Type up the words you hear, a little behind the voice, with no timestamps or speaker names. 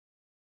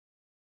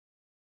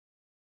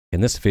In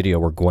this video,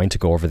 we're going to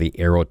go over the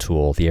arrow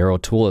tool. The arrow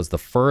tool is the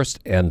first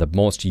and the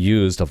most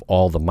used of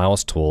all the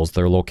mouse tools.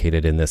 They're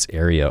located in this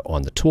area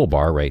on the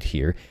toolbar right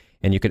here.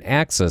 And you can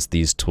access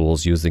these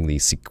tools using the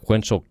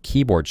sequential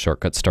keyboard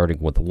shortcut starting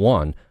with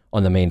 1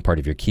 on the main part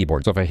of your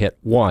keyboard. So if I hit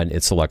 1,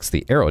 it selects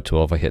the arrow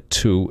tool. If I hit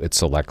 2, it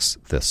selects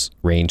this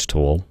range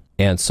tool,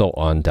 and so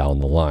on down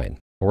the line.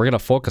 We're going to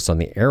focus on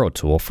the arrow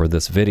tool for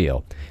this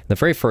video. The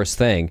very first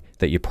thing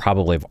that you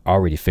probably have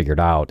already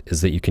figured out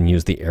is that you can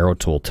use the arrow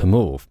tool to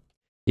move.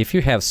 If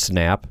you have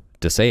snap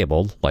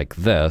disabled like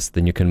this,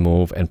 then you can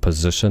move and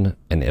position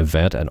an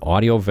event, an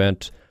audio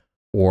event,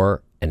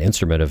 or an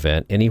instrument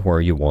event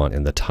anywhere you want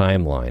in the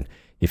timeline.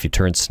 If you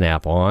turn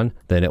snap on,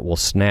 then it will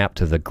snap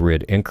to the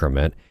grid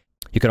increment.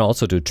 You can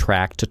also do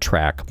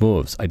track-to-track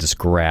moves. I just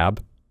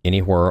grab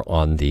anywhere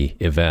on the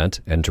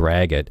event and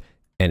drag it,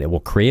 and it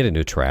will create a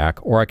new track,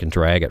 or I can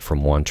drag it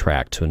from one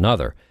track to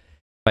another.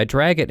 If I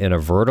drag it in a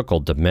vertical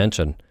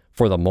dimension,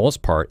 for the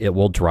most part, it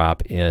will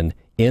drop in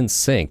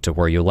sync to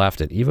where you left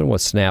it. Even with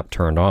snap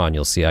turned on,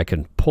 you'll see I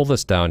can pull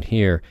this down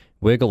here,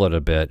 wiggle it a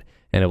bit,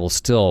 and it will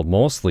still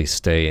mostly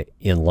stay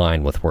in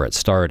line with where it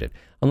started,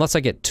 unless I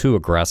get too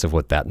aggressive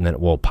with that, and then it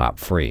will pop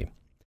free.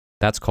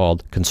 That's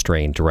called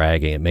constrained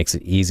dragging. It makes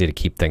it easy to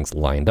keep things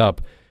lined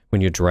up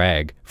when you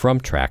drag from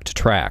track to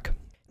track.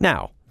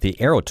 Now, the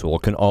arrow tool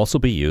can also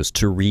be used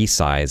to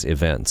resize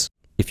events.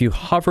 If you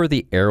hover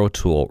the arrow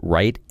tool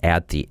right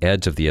at the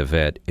edge of the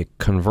event, it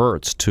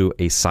converts to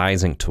a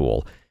sizing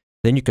tool.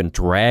 Then you can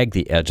drag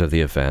the edge of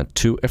the event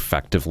to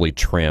effectively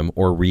trim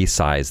or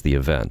resize the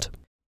event.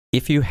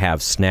 If you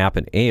have snap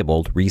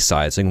enabled,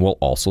 resizing will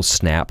also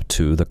snap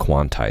to the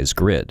quantized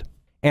grid.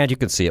 And you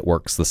can see it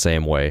works the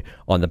same way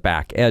on the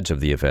back edge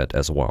of the event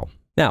as well.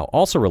 Now,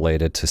 also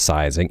related to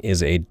sizing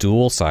is a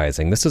dual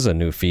sizing. This is a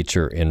new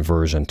feature in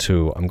version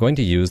 2. I'm going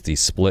to use the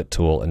split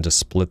tool and just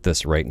split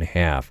this right in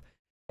half,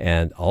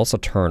 and also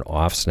turn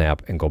off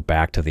snap and go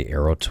back to the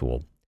arrow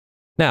tool.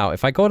 Now,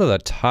 if I go to the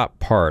top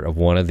part of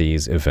one of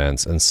these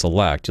events and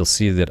select, you'll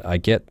see that I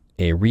get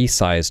a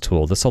resize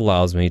tool. This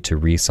allows me to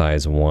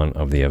resize one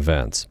of the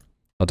events.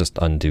 I'll just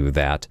undo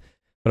that.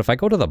 But if I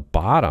go to the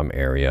bottom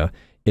area,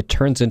 it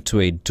turns into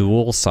a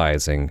dual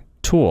sizing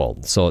tool.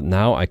 So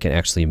now I can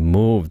actually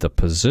move the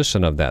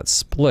position of that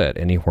split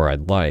anywhere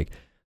I'd like.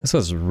 This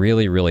is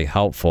really, really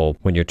helpful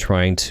when you're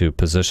trying to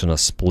position a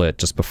split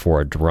just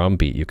before a drum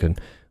beat. You can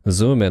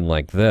zoom in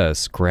like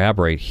this, grab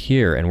right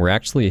here, and we're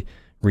actually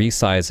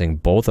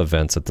resizing both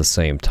events at the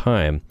same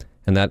time,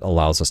 and that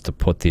allows us to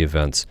put the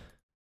events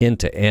end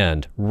to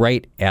end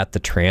right at the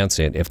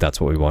transient if that's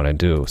what we want to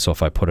do. So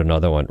if I put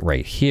another one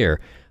right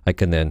here, I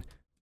can then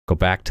go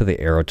back to the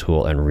arrow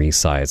tool and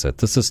resize it.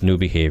 This is new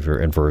behavior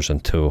in version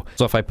 2.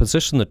 So if I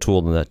position the tool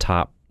in the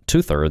top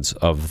 2/3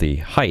 of the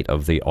height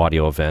of the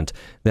audio event,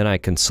 then I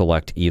can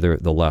select either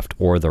the left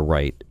or the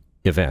right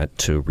event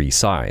to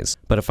resize.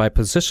 But if I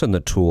position the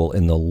tool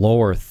in the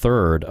lower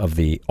third of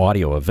the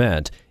audio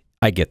event,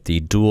 I get the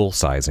dual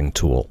sizing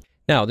tool.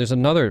 Now, there's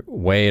another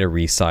way to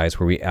resize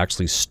where we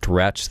actually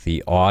stretch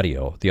the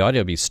audio. The audio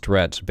will be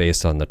stretched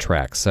based on the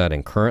track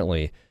setting.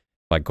 Currently, if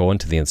I go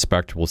into the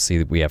inspector, we'll see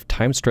that we have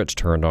time stretch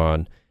turned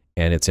on,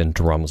 and it's in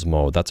drums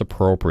mode. That's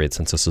appropriate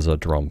since this is a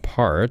drum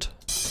part.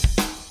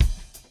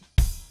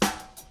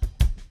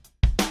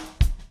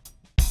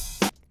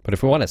 But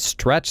if we want to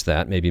stretch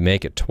that, maybe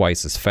make it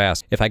twice as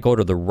fast, if I go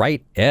to the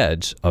right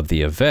edge of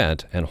the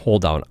event and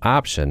hold down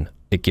Option,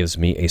 it gives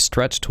me a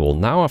stretch tool.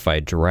 Now if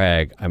I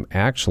drag, I'm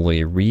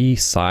actually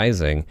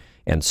resizing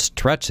and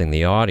stretching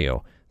the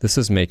audio. This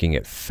is making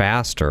it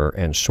faster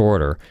and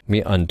shorter. Let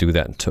me undo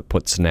that and to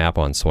put snap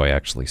on so I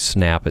actually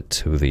snap it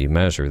to the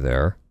measure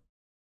there.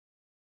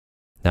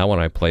 Now when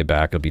I play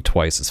back, it'll be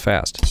twice as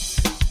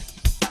fast.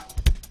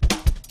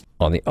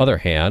 On the other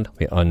hand,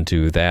 we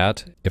undo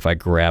that. If I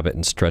grab it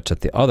and stretch it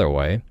the other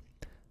way,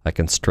 I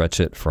can stretch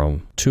it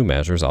from 2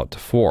 measures out to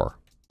 4.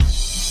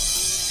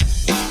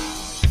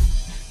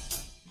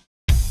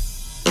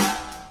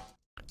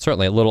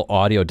 Certainly a little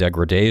audio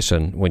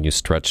degradation when you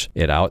stretch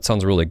it out. It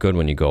sounds really good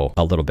when you go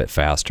a little bit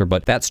faster,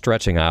 but that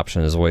stretching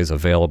option is always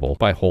available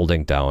by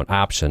holding down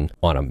Option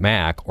on a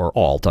Mac or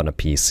Alt on a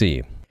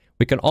PC.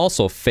 We can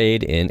also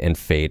fade in and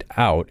fade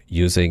out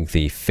using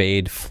the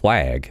fade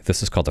flag.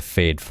 This is called a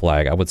fade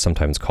flag. I would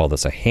sometimes call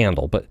this a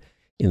handle, but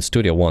in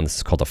Studio One, this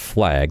is called a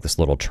flag, this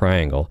little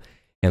triangle.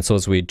 And so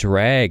as we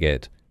drag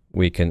it,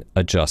 we can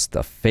adjust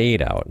the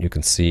fade out. You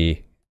can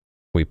see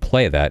we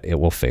play that, it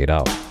will fade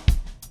out.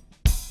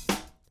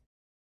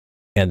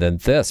 And then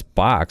this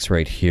box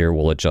right here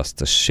will adjust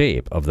the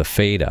shape of the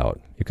fade out.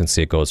 You can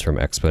see it goes from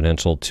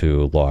exponential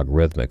to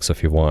logarithmic. So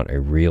if you want a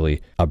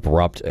really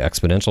abrupt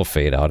exponential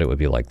fade out, it would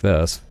be like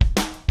this.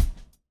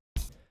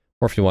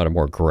 Or if you want a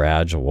more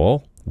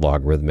gradual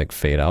logarithmic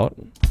fade out,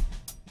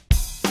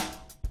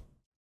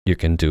 you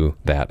can do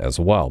that as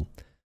well.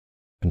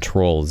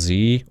 Control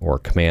Z or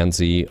Command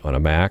Z on a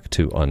Mac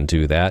to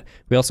undo that.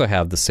 We also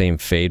have the same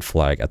fade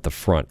flag at the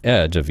front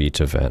edge of each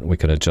event. We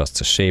can adjust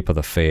the shape of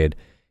the fade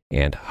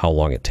and how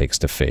long it takes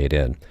to fade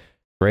in.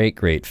 Great,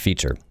 great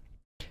feature.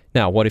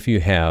 Now, what if you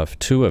have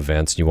two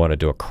events and you want to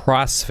do a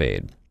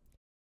crossfade?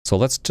 So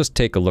let's just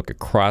take a look at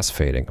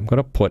crossfading. I'm going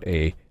to put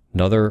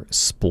another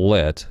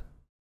split.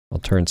 I'll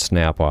turn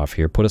snap off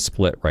here, put a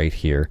split right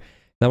here.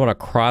 Then I want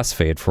to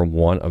crossfade from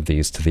one of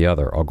these to the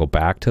other. I'll go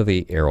back to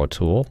the arrow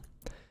tool,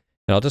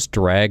 and I'll just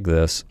drag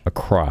this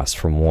across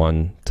from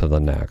one to the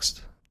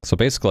next. So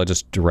basically, I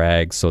just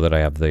drag so that I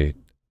have the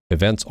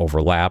events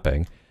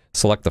overlapping.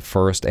 Select the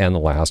first and the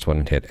last one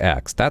and hit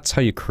X. That's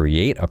how you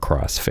create a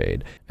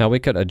crossfade. Now we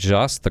could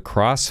adjust the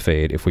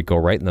crossfade. If we go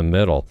right in the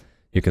middle,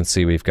 you can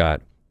see we've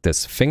got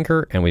this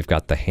finger and we've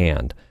got the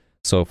hand.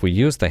 So if we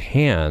use the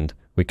hand,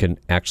 we can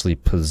actually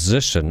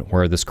position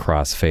where this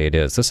crossfade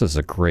is. This is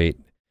a great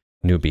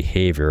new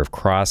behavior of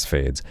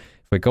crossfades.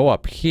 If we go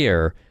up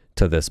here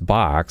to this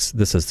box,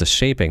 this is the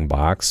shaping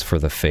box for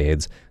the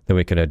fades, then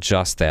we can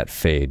adjust that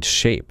fade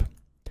shape.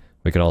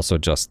 We can also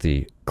adjust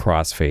the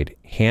crossfade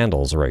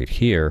handles right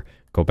here,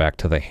 go back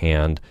to the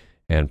hand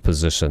and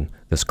position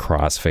this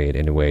crossfade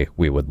any way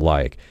we would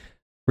like.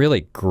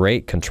 Really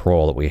great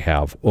control that we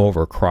have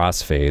over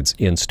crossfades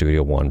in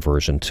Studio One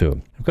version 2.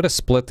 I'm going to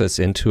split this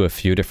into a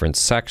few different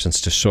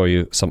sections to show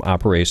you some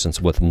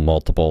operations with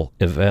multiple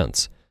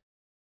events.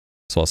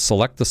 So I'll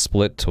select the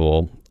split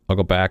tool. I'll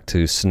go back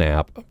to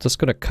snap. I'm just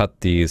going to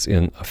cut these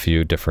in a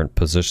few different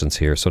positions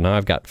here. So now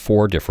I've got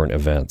 4 different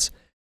events.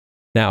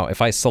 Now,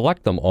 if I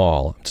select them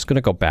all, I'm just going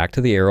to go back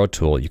to the arrow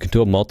tool. You can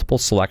do a multiple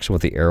selection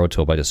with the arrow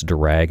tool by just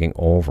dragging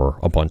over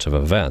a bunch of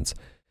events.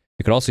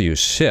 You can also use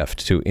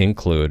Shift to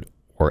include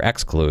or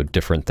exclude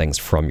different things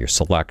from your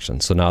selection.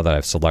 So now that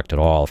I've selected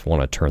all, if I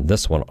want to turn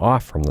this one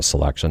off from the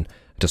selection,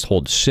 just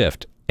hold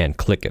Shift and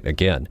click it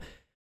again.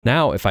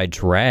 Now, if I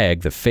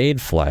drag the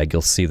fade flag,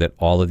 you'll see that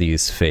all of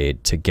these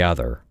fade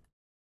together.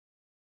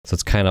 So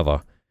it's kind of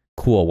a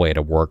cool way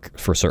to work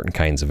for certain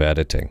kinds of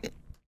editing.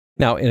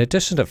 Now, in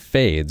addition to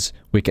fades,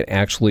 we can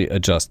actually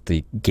adjust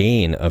the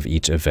gain of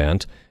each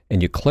event.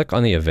 And you click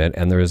on the event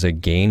and there is a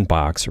gain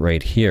box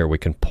right here. We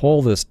can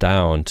pull this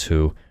down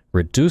to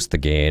reduce the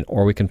gain,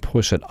 or we can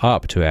push it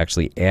up to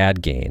actually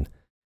add gain.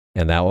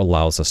 And that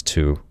allows us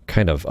to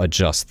kind of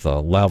adjust the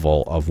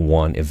level of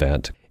one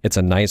event. It's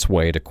a nice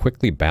way to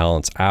quickly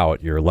balance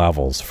out your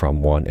levels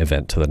from one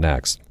event to the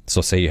next.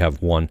 So say you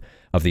have one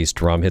of these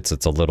drum hits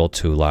that's a little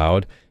too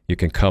loud, you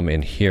can come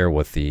in here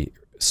with the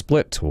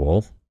split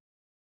tool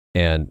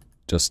and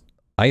just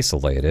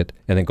isolate it,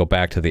 and then go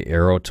back to the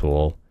arrow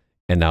tool,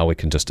 and now we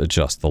can just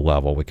adjust the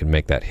level. We can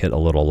make that hit a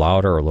little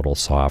louder or a little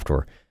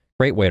softer.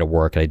 Great way to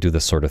work, and I do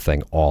this sort of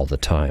thing all the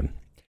time.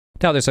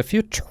 Now there's a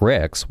few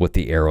tricks with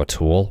the arrow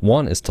tool.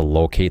 One is to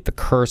locate the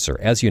cursor.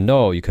 As you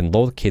know, you can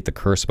locate the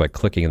cursor by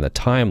clicking in the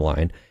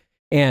timeline,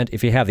 and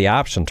if you have the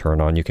option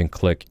turned on, you can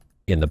click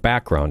in the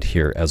background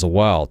here as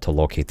well to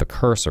locate the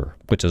cursor,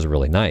 which is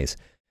really nice.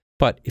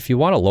 But if you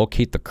want to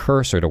locate the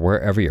cursor to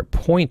wherever you're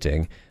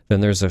pointing,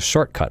 then there's a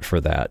shortcut for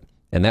that.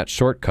 And that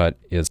shortcut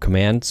is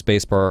Command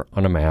Spacebar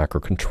on a Mac or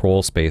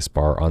Control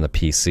Spacebar on the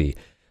PC.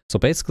 So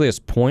basically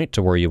just point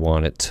to where you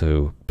want it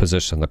to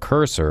position the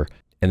cursor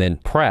and then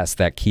press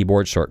that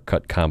keyboard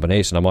shortcut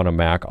combination. I'm on a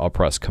Mac, I'll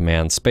press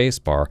Command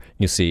Spacebar.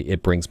 You see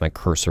it brings my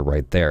cursor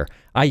right there.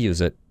 I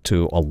use it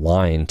to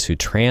align to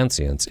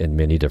transients in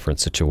many different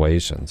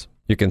situations.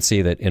 You can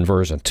see that in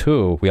version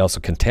 2, we also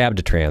can tab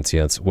to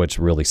transients, which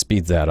really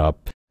speeds that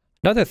up.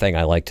 Another thing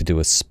I like to do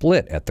is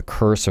split at the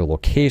cursor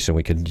location.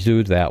 We can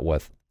do that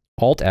with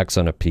Alt-X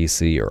on a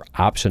PC or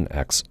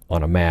Option-X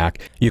on a Mac.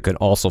 You can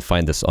also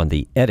find this on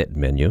the Edit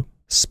menu.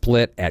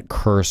 Split at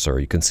cursor.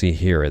 You can see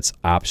here it's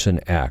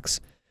Option-X.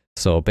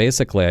 So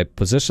basically I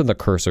position the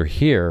cursor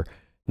here.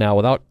 Now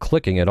without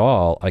clicking at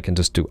all, I can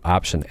just do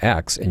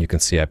Option-X and you can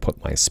see I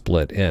put my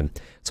split in.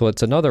 So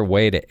it's another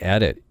way to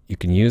edit. You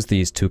can use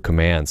these two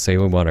commands. Say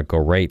we want to go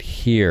right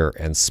here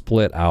and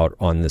split out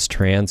on this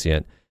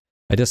transient.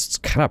 I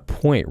just kind of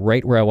point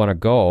right where I want to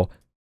go,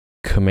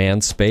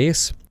 Command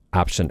Space,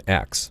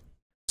 Option-X.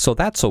 So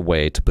that's a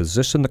way to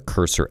position the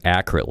cursor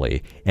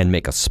accurately and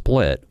make a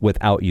split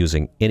without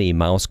using any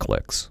mouse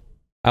clicks.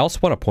 I also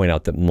want to point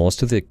out that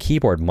most of the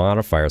keyboard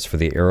modifiers for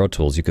the arrow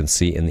tools you can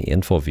see in the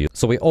info view.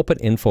 So we open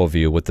info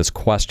view with this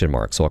question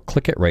mark. So I'll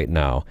click it right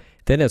now.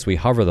 Then as we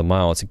hover the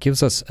mouse, it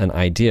gives us an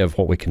idea of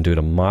what we can do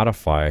to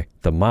modify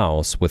the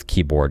mouse with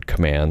keyboard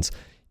commands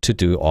to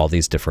do all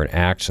these different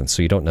actions.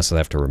 So you don't necessarily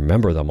have to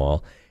remember them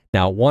all.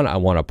 Now, one I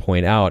want to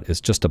point out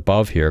is just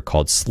above here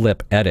called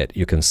Slip Edit.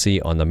 You can see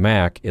on the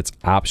Mac, it's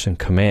Option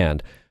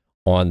Command.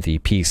 On the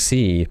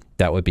PC,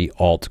 that would be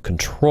Alt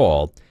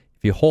Control.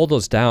 If you hold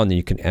those down, then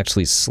you can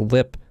actually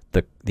slip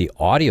the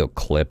audio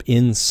clip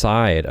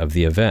inside of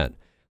the event.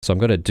 So I'm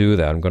going to do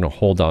that. I'm going to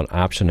hold down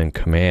Option and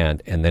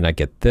Command, and then I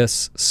get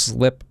this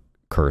slip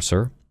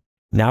cursor.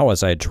 Now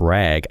as I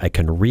drag, I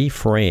can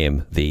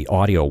reframe the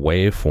audio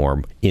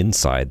waveform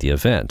inside the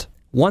event.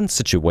 One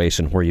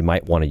situation where you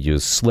might want to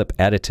use slip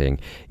editing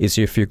is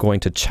if you're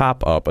going to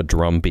chop up a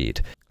drum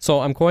beat.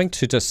 So I'm going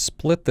to just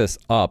split this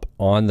up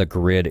on the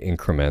grid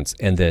increments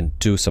and then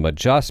do some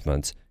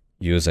adjustments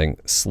using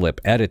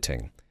slip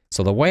editing.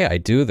 So the way I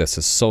do this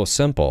is so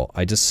simple.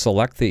 I just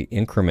select the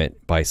increment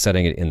by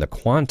setting it in the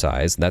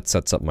quantize, and that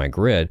sets up my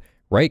grid.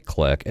 Right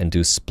click and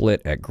do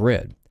split at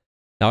grid.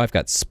 Now I've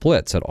got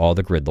splits at all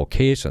the grid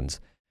locations.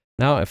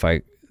 Now if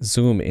I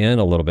zoom in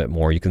a little bit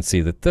more, you can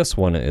see that this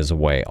one is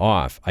way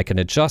off. I can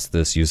adjust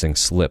this using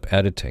slip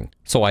editing.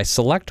 So I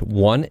select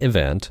one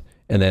event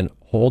and then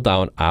hold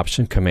down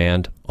Option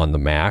Command on the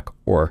Mac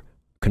or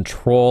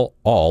Control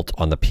Alt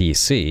on the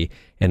PC,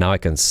 and now I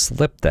can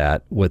slip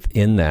that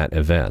within that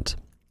event.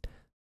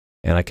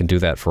 And I can do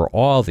that for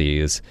all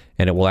these,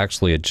 and it will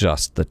actually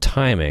adjust the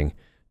timing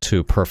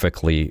to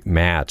perfectly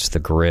match the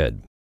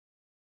grid.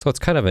 So it's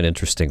kind of an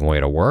interesting way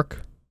to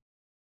work,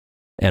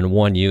 and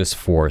one use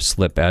for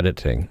slip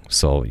editing.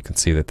 So you can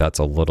see that that's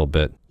a little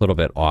bit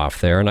off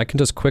there, and I can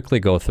just quickly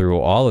go through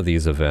all of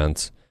these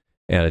events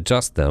and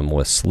adjust them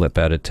with slip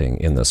editing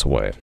in this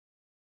way.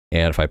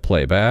 And if I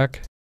play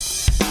back,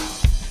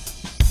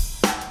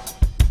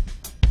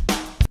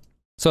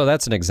 so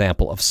that's an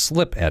example of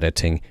slip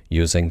editing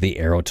using the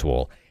arrow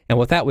tool. And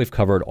with that, we've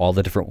covered all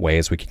the different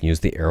ways we can use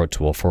the arrow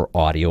tool for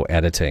audio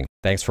editing.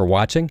 Thanks for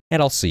watching,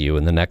 and I'll see you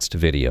in the next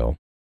video.